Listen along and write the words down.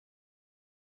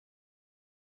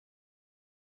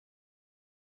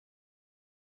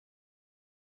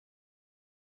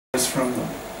arrows from them.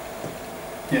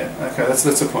 Yeah, okay, that's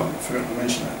the point. I forgot to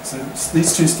mention that. So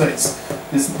these two states,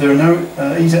 there are no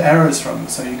eta arrows from them,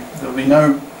 so there'll be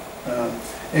no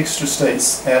extra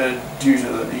states added due to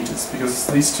the etas, because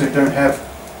these two don't have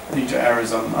eta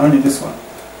arrows on them, only this one.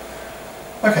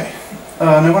 Okay,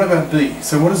 now what about B?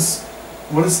 So what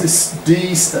does this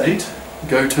D state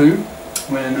go to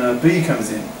when B comes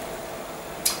in?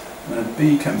 When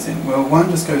B comes in, well, 1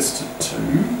 just goes to 2,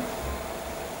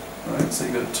 right? So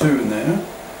you've got 2 in there.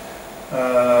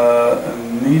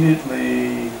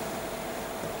 Immediately,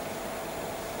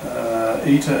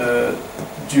 eta,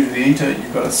 due to the eta,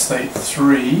 you've got a state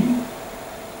 3.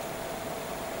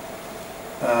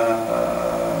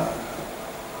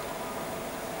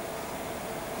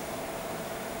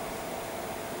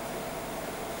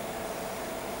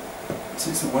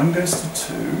 So 1 goes to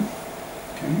 2,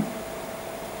 okay,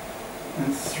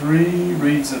 and 3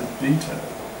 reads a beta,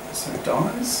 so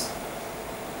dies.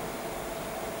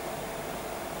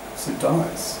 So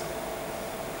dies.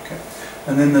 Okay.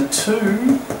 And then the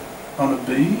 2 on a B,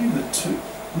 the 2.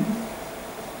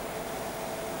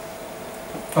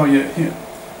 Oh yeah, here.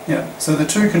 Yeah. So the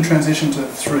 2 can transition to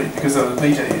 3 because of the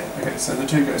beta here. Okay, so the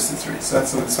 2 goes to 3. So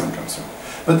that's where this one comes from.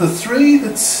 But the 3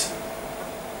 that's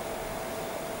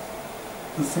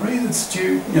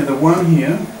due, the 1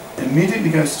 here immediately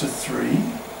goes to 3.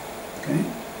 Okay.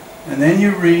 And then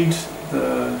you read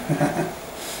the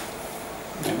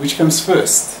which comes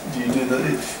first? Do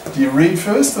you read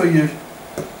first, or you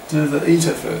do the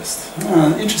eta first?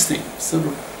 Ah, interesting. Sort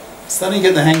of starting to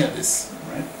get the hang of this,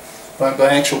 right? By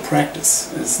actual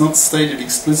practice. It's not stated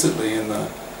explicitly in the,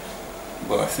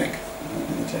 well, I think,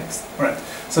 in the text. Right.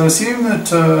 So assume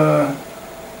that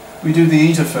we do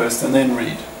the eta first and then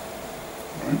read.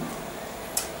 Right.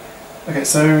 Okay.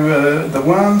 So the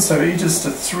 1, so eta's to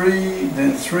 3,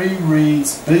 then 3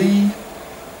 reads B.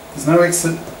 There's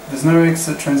no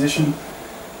exit transition,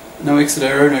 no exit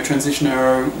arrow, no transition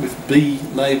arrow with B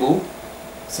label,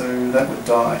 so that would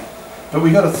die. But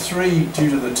we got a 3 due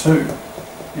to the 2,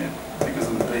 yeah, because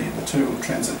of the B. The 2 will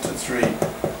transit to 3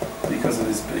 because of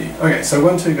this B. Okay, so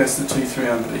 1, 2 goes to 2, 3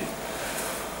 on B.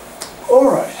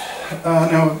 Alright,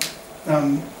 now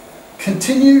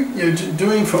continue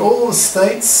doing for all the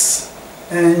states,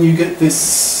 and you get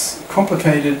this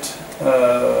complicated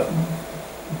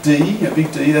D, a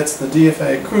big D, that's the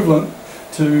DFA equivalent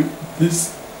to this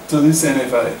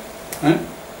NFA, right?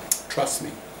 Trust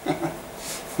me.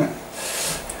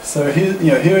 So here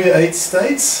are 8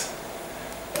 states,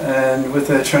 and with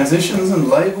their transitions and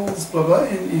labels, blah blah.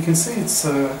 And you can see it's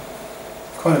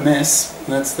quite a mess.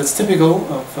 That's typical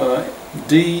of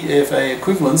DFA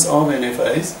equivalents of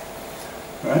NFAs,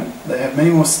 right? They have many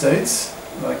more states.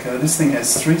 Like this thing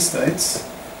has 3 states,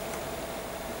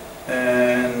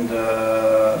 and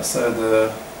so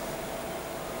the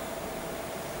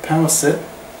power set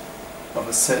of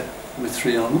a set with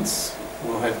 3 elements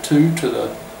will have 2 to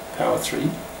the power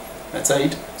 3. That's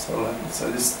 8. So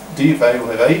this DFA will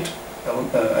have 8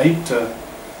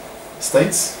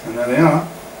 states, and there they are.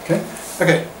 Okay.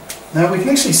 Okay. Now we can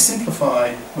actually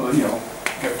simplify. Well,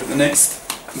 go to the next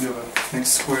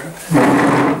square.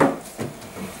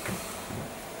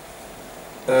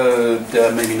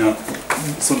 Maybe not.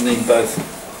 Sort of need both.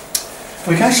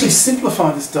 We can actually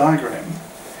simplify this diagram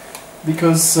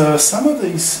because some of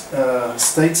these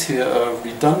states here are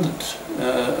redundant,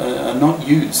 are not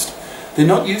used. They're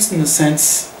not used in the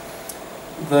sense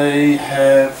they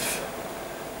have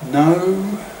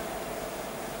no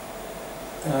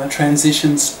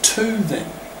transitions to them.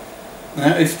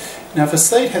 Now if a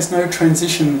state has no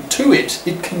transition to it,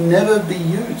 it can never be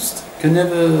used.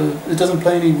 It doesn't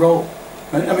play any role.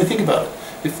 Right? I mean, think about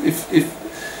it.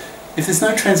 If there's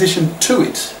no transition to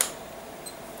it,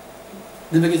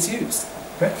 it never gets used.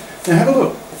 Okay? Now have a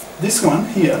look. This one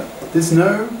here, there's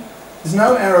no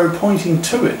arrow pointing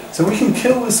to it, so we can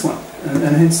kill this one,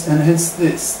 and hence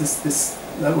this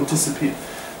that will disappear.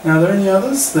 Now, are there any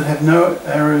others that have no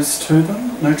arrows to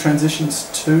them, no transitions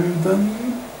to them?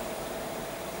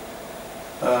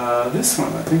 This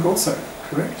one, I think, also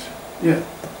correct. Yeah.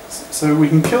 So we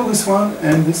can kill this one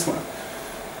and this one.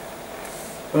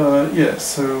 Yeah,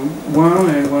 so 1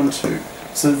 and 1, 2.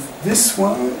 So this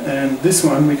one and this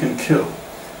one we can kill,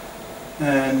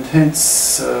 and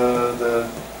hence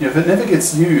if it never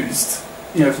gets used,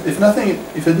 if it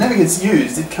never gets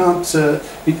used, it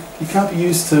can't be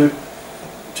used to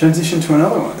transition to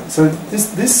another one. So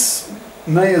this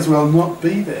may as well not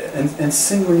be there, and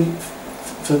similarly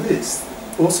for this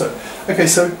also. Okay,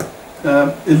 so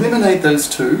eliminate those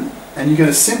 2, and you get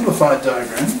a simplified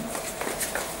diagram.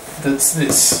 That's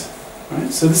this,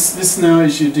 right? So this now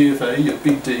is your DFA, your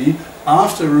big D,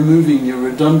 after removing your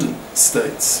redundant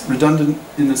states. Redundant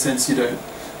in the sense you don't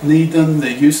need them,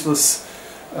 they're useless,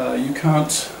 you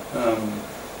can't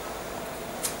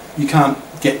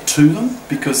get to them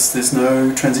because there's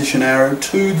no transition arrow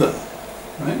to them,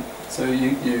 right? So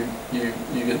you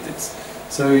get this.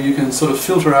 So you can sort of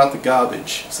filter out the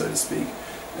garbage, so to speak,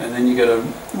 and then you get a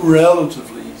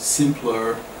relatively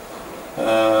simpler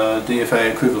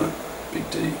DFA equivalent, big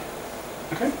D.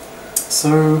 Okay,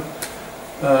 so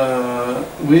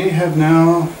we have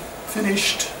now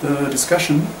finished the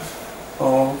discussion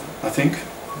of, I think,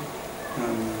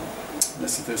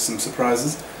 unless there's some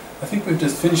surprises, I think we've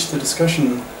just finished the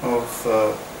discussion of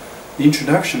the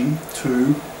introduction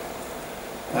to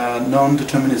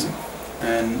non-determinism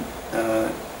and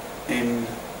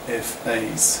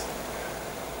NFAs.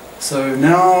 So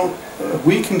now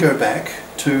we can go back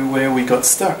to where we got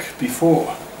stuck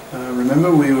before.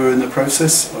 Remember, we were in the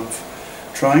process of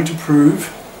trying to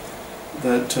prove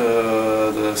that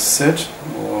the set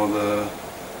or the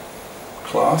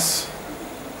class,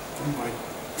 my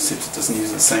Sipser doesn't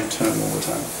use the same term all the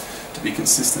time to be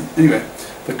consistent. Anyway,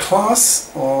 the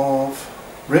class of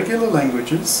regular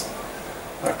languages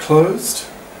are closed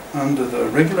under the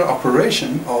regular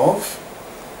operation of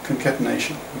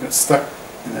concatenation. We got stuck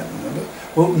in that, remember?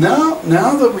 Well,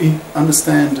 now that we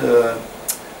understand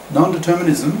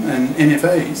non-determinism and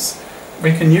NFAs,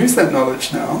 we can use that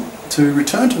knowledge now to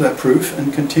return to that proof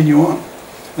and continue on.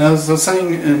 Now, as I was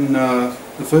saying in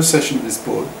the first session of this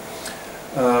board,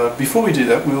 before we do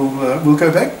that, we'll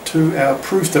go back to our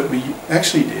proof that we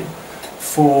actually did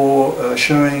for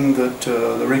showing that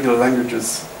the regular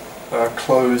languages are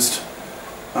closed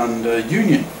under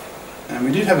union, and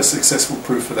we did have a successful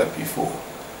proof for that before,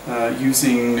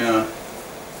 using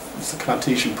it's a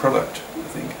Cartesian product, I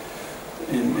think,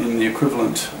 in the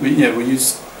equivalent. We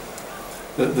used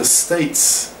the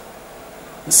states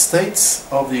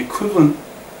of the equivalent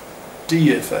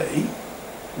DFA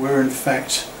were in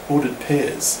fact ordered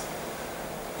pairs.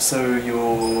 So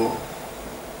your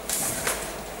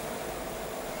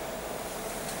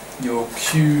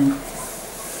Q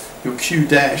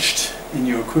dashed in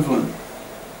your equivalent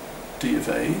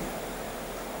DFA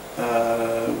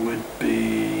would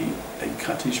be a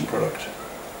Cartesian product.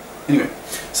 Anyway,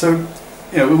 so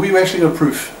we actually got a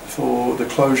proof for the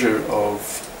closure of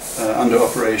under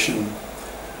operation,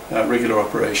 regular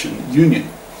operation union.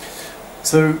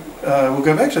 So we'll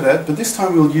go back to that, but this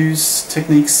time we'll use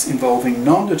techniques involving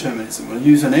non-determinism. We'll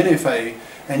use an NFA,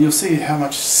 and you'll see how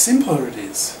much simpler it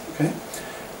is. Okay,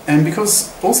 and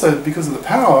because of the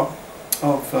power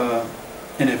of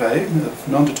NFA, of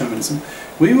non-determinism,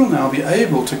 we will now be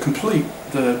able to complete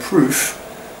the proof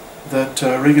that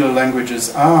regular languages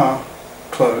are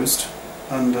closed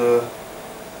under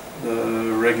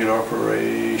the regular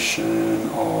operation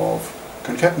of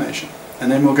concatenation. And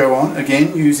then we'll go on,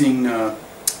 again using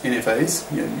NFAs,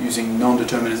 using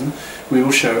non-determinism, we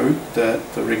will show that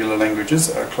the regular languages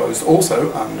are closed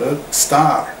also under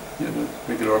star, the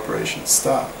regular operation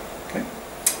star. Okay,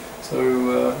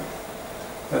 so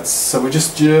so we're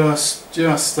just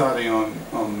starting on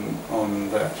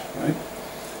that, right?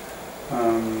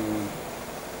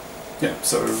 Yeah.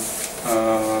 So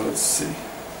let's see.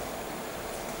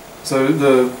 So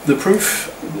the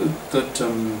proof that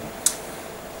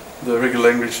the regular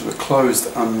languages were closed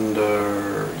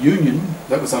under union,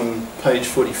 that was on page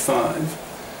 45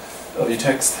 of your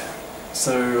text.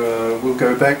 So we'll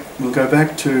go back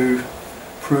to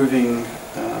proving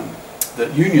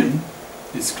that union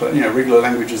is regular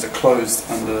languages are closed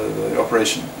under the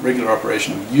regular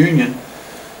operation of union,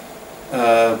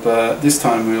 but this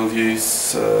time we'll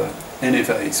use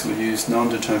NFAs, we'll use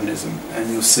non-determinism, and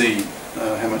you'll see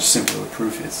how much simpler the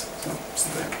proof is. So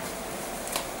there.